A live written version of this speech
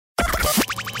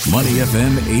Money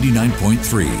FM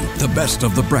 89.3, the best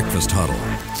of the breakfast huddle.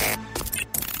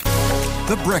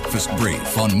 The Breakfast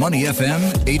Brief on Money FM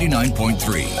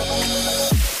 89.3.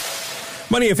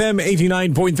 Money FM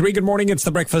 89.3. Good morning. It's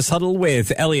the Breakfast Huddle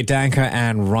with Elliot Danker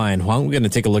and Ryan Huang. We're going to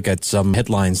take a look at some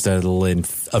headlines that will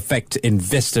affect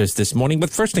investors this morning. But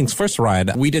first things first,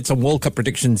 Ryan, we did some World Cup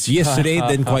predictions yesterday.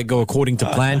 Didn't quite go according to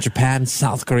plan. Japan,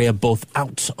 South Korea, both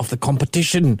out of the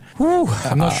competition. Whew,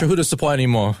 I'm not sure who to support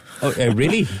anymore. Oh,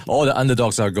 really? All the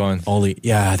underdogs are gone.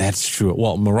 Yeah, that's true.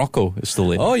 Well, Morocco is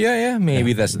still in. Oh, yeah.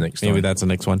 Maybe that's the next one. Maybe that's the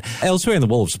next one. Elsewhere in the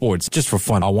world of sports, just for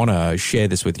fun, I want to share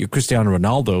this with you. Cristiano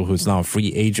Ronaldo, who's now a free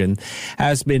agent,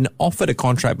 has been offered a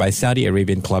contract by Saudi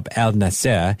Arabian club Al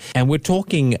Nassr, and we're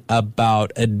talking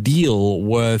about a deal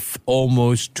worth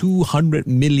almost $200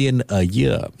 million a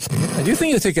year. Do you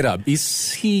think he'll take it up?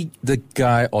 Is he the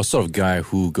guy or sort of guy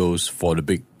who goes for the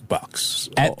big bucks?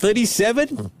 At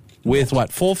 37? With 4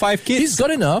 or 5 kids? He's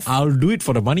got enough. I'll do it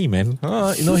for the money, man.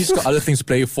 He's got other things to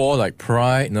play for, like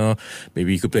pride.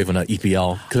 Maybe he could play for an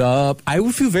EPL club. I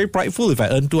would feel very prideful if I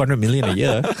earned $200 million a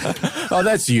year. Oh,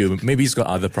 that's you. Maybe he's got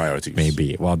other priorities.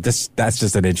 Maybe. Well, that's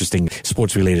just an interesting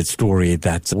sports-related story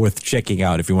that's worth checking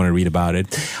out if you want to read about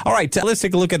it. All right, let's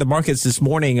take a look at the markets this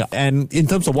morning. And in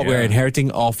terms of what we're inheriting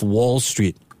off Wall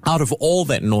Street, out of all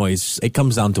that noise, it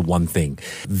comes down to one thing.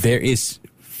 There is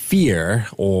fear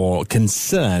or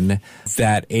concern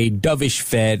that a dovish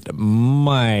Fed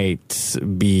might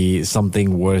be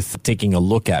something worth taking a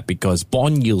look at because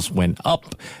bond yields went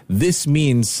up. This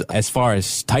means, as far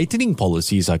as tightening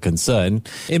policies are concerned,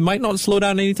 it might not slow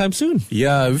down anytime soon.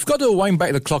 Yeah, we've got to wind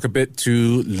back the clock a bit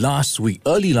to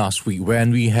early last week,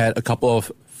 when we had a couple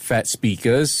of Fed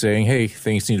speakers saying, hey,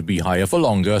 things need to be higher for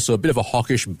longer. So a bit of a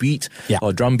hawkish beat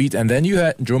or drum beat. And then you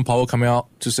had Jerome Powell coming out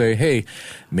to say, hey,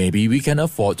 maybe we can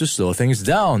afford to slow things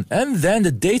down. And then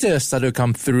the data started to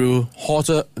come through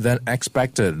hotter than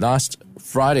expected. Last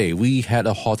Friday, we had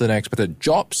a hotter than expected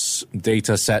jobs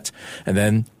data set. And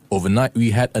then overnight,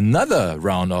 we had another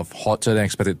round of hotter than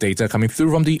expected data coming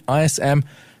through from the ISM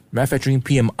manufacturing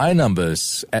PMI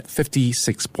numbers at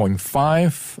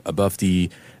 56.5, above the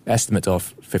estimate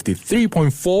of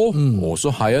 53.4,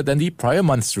 also higher than the prior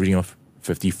month's reading of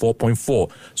 54.4.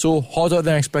 So hotter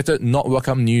than expected, not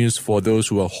welcome news for those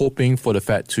who are hoping for the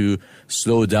Fed to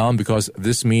slow down, because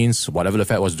this means whatever the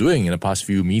Fed was doing in the past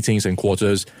few meetings and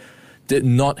quarters did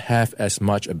not have as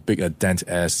much a big a dent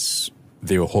as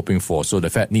they were hoping for. So the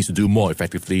Fed needs to do more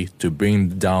effectively to bring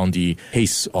down the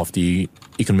pace of the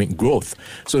economic growth.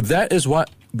 So that is what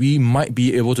we might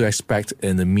be able to expect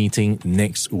in the meeting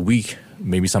next week.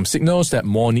 Maybe some signals that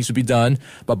more needs to be done.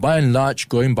 But by and large,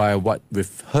 going by what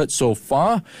we've heard so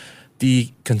far,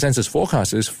 the consensus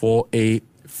forecast is for a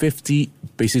 50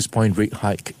 basis point rate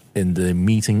hike in the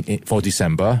meeting for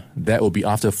December. That will be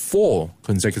after 4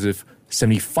 consecutive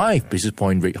 75 basis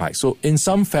point rate hikes. So in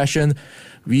some fashion,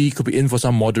 we could be in for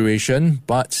some moderation,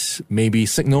 but maybe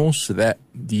signals that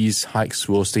these hikes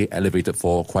will stay elevated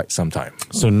for quite some time.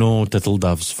 So no turtle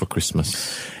doves for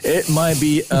Christmas. It might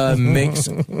be a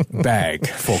mixed bag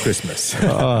for Christmas.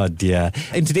 Oh dear.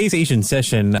 In today's Asian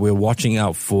session, we're watching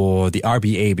out for the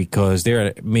RBA because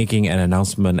they're making an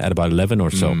announcement at about 11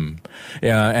 or so.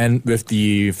 Yeah, and with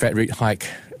the Fed rate hike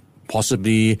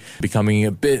possibly becoming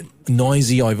a bit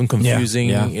noisy or even confusing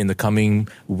in the coming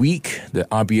week, the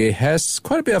RBA has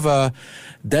quite a bit of a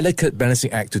delicate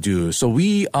balancing act to do. So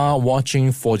we are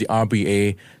watching for the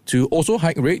RBA to also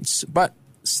hike rates, but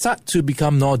start to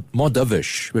become more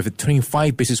dovish with a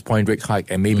 25 basis point rate hike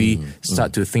and maybe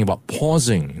start to think about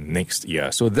pausing next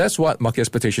year. So that's what market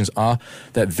expectations are,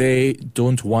 that they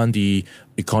don't want the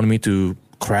economy to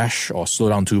crash or slow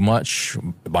down too much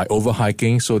by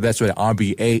overhiking. So that's where the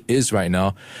RBA is right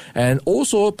now. And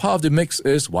also part of the mix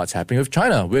is what's happening with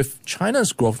China. With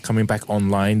China's growth coming back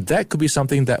online, that could be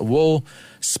something that will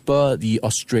spur the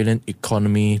Australian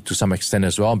economy to some extent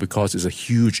as well, because it's a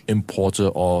huge importer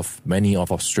of many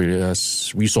of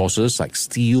Australia's resources like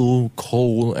steel,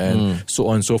 coal, and so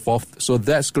on and so forth. So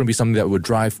that's going to be something that will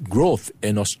drive growth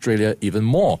in Australia even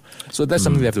more. So that's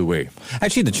something they have to weigh.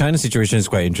 Actually, the China situation is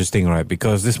quite interesting, right?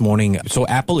 Because this morning, so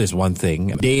Apple is one thing.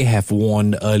 They have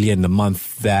warned earlier in the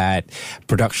month that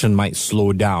production might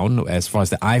slow down as far as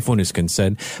the iPhone is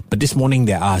concerned. But this morning,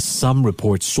 there are some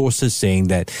reports, sources saying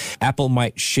that Apple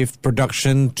might shift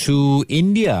production to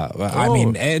India. I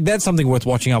mean, that's something worth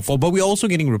watching out for. But we're also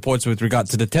getting reports with regard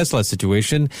to the Tesla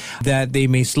situation that they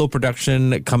may slow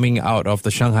production coming out of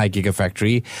the Shanghai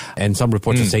Gigafactory. And some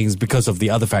reports are saying it's because of the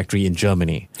other factory in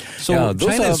Germany. So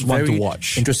those China are is one to very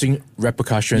watch. Interesting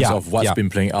repercussions of what's been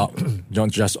playing out not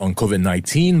just on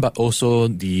COVID-19, but also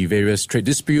the various trade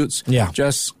disputes,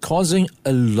 just causing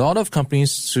a lot of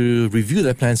companies to review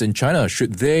their plans in China.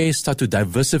 Should they start to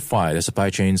diversify their supply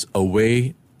chains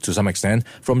away to some extent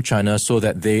from China so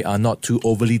that they are not too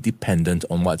overly dependent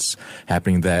on what's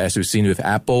happening there? As we've seen with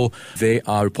Apple, they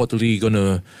are reportedly going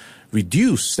to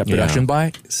reduce their production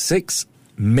by 6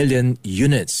 million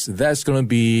units. That's going to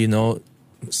be,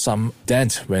 some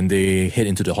dent when they head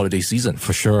into the holiday season.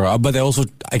 For sure. But they're also,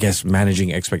 I guess,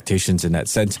 managing expectations in that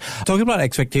sense. Talking about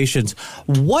expectations,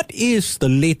 what is the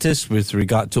latest with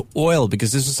regard to oil?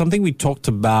 Because this is something we talked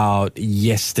about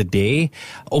yesterday.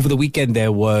 Over the weekend,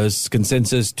 there was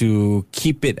consensus to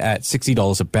keep it at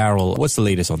 $60 a barrel. What's the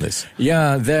latest on this?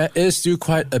 Yeah, there is still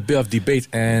quite a bit of debate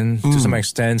and to some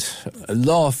extent, a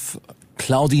lot of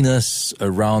cloudiness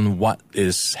around what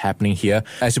is happening here.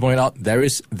 As you pointed out, there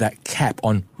is that cap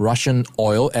on Russian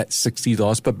oil at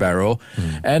 $60 per barrel.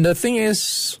 And the thing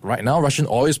is, right now, Russian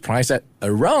oil is priced at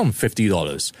around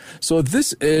 $50. So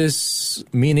this is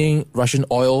meaning Russian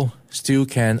oil still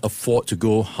can afford to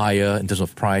go higher in terms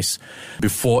of price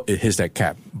before it hits that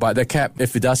cap. But the cap,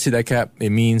 if it does hit that cap, it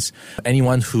means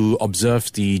anyone who observes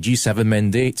the G7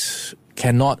 mandate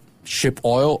cannot ship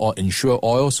oil or insure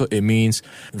oil. So it means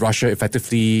Russia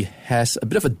effectively has a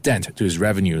bit of a dent to its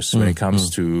revenues when it comes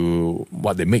to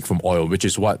what they make from oil, which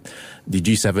is what the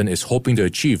G7 is hoping to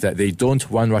achieve, that they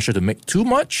don't want Russia to make too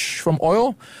much from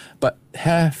oil, but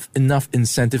have enough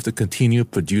incentive to continue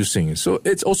producing. So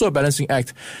it's also a balancing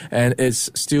act, and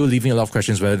it's still leaving a lot of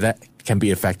questions whether that can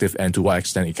be effective and to what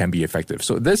extent it can be effective.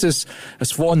 So this is,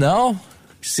 as for now,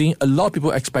 seeing a lot of people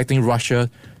expecting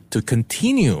Russia to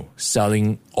continue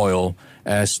selling oil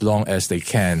as long as they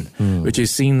can, which is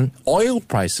seeing oil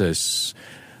prices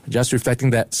just reflecting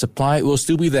that supply will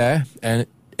still be there. And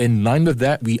in line with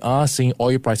that, we are seeing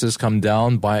oil prices come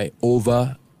down by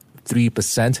over 3%.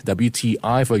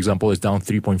 WTI, for example, is down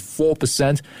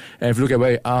 3.4%. And if you look at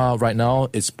where we are right now,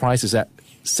 its price is at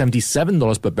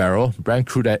 $77 per barrel. Brent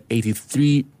crude at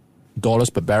 $83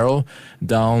 per barrel,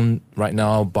 down right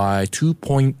now by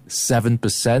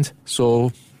 2.7%.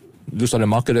 So looks like the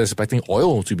market is expecting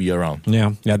oil to be around.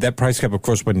 Yeah, that price cap, of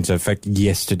course, went into effect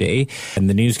yesterday. And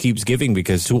the news keeps giving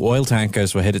because 2 oil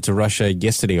tankers were headed to Russia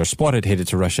yesterday, or spotted headed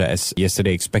to Russia as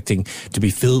yesterday, expecting to be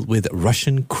filled with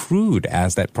Russian crude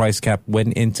as that price cap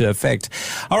went into effect.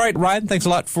 All right, Ryan, thanks a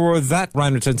lot for that.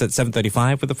 Ryan returns at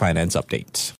 7:35 with the finance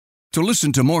update. To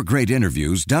listen to more great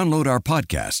interviews, download our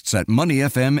podcasts at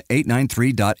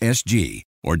moneyfm893.sg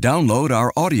or download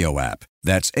our audio app.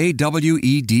 That's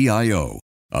AWEDIO.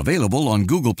 Available on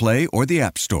Google Play or the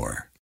App Store.